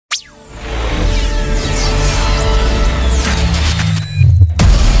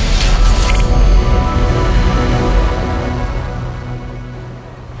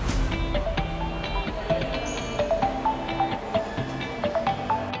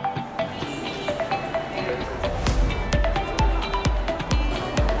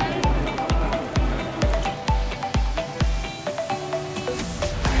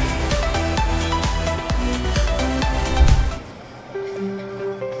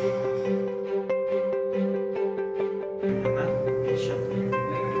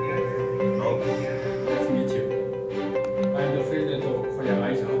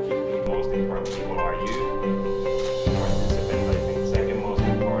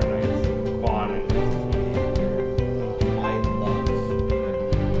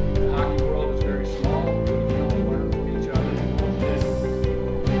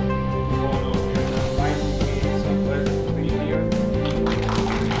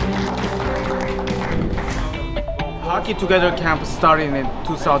Hockey Together camp started in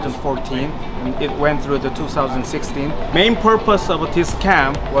 2014 and it went through the 2016. Main purpose of this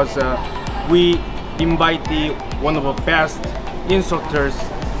camp was we invite one of the best instructors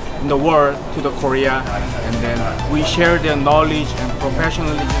in the world to the Korea, and then we share their knowledge and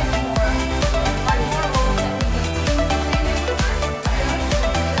professionalism.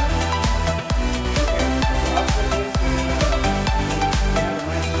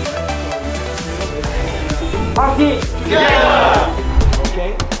 Hockey together!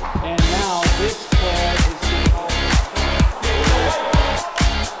 Okay, and now this club is...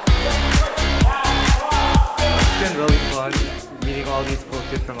 It's been really fun meeting all these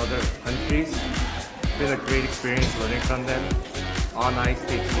coaches from other countries. It's been a great experience learning from them. On ice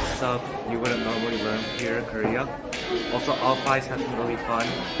they teach stuff you wouldn't normally learn here in Korea. Also, off ice has been really fun.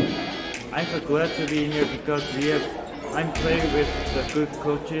 I'm so glad to be here because I'm playing with the good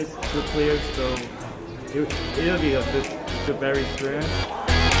coaches, good players, so it'll be a good very experience.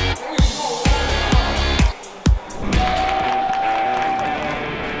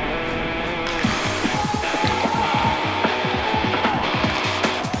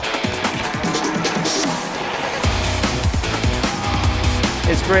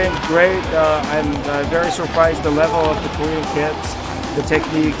 It's great. I'm very surprised the level of the Korean kids, the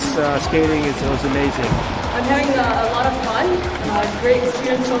techniques, skating is amazing. I'm having a lot of fun. Great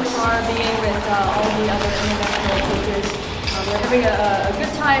experience so far being with all the other international coaches. We're having a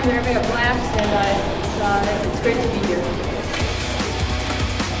good time, we're having a blast, and it's great to be here.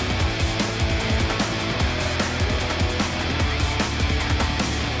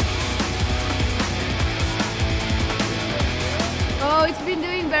 Oh, it's been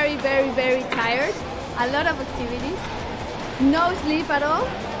doing very tired. A lot of activities. No sleep at all.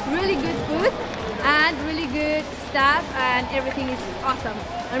 Really good food and really good staff, and everything is awesome.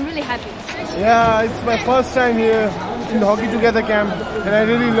 I'm really happy. Yeah, it's my first time here in the Hockey Together camp, and I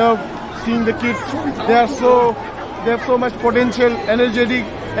really love seeing the kids. They have so much potential, energetic,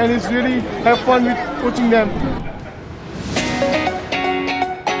 and it's really have fun with coaching them.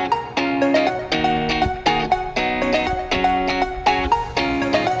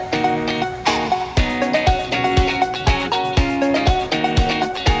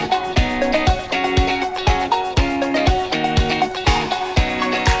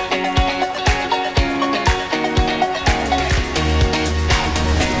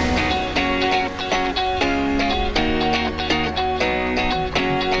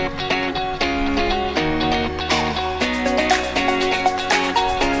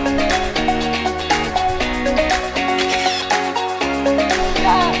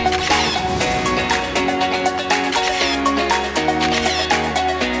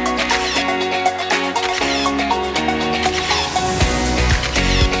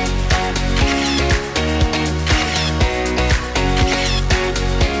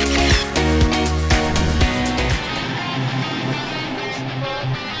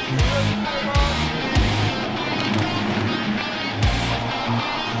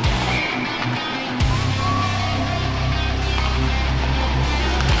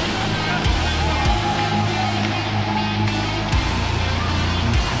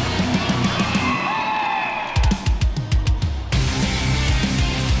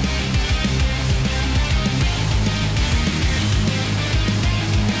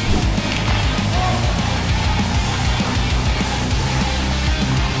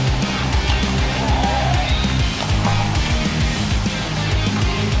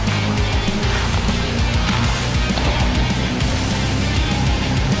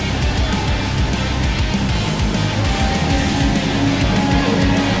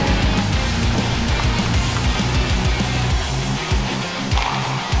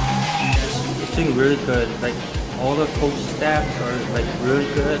 It's really good. Like all the coach staff are like really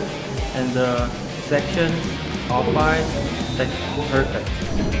good, and the section off ice is like perfect.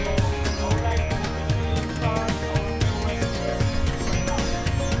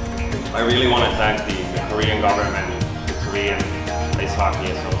 I really want to thank the Korean government, the Korean Ice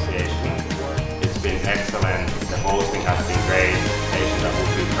Hockey Association. It's been excellent. The hosting has been great. Station that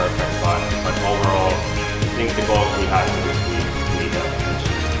would be perfect, but overall, I think the goals we had for this week we have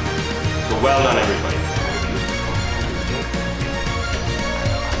achieved. So well done, everybody.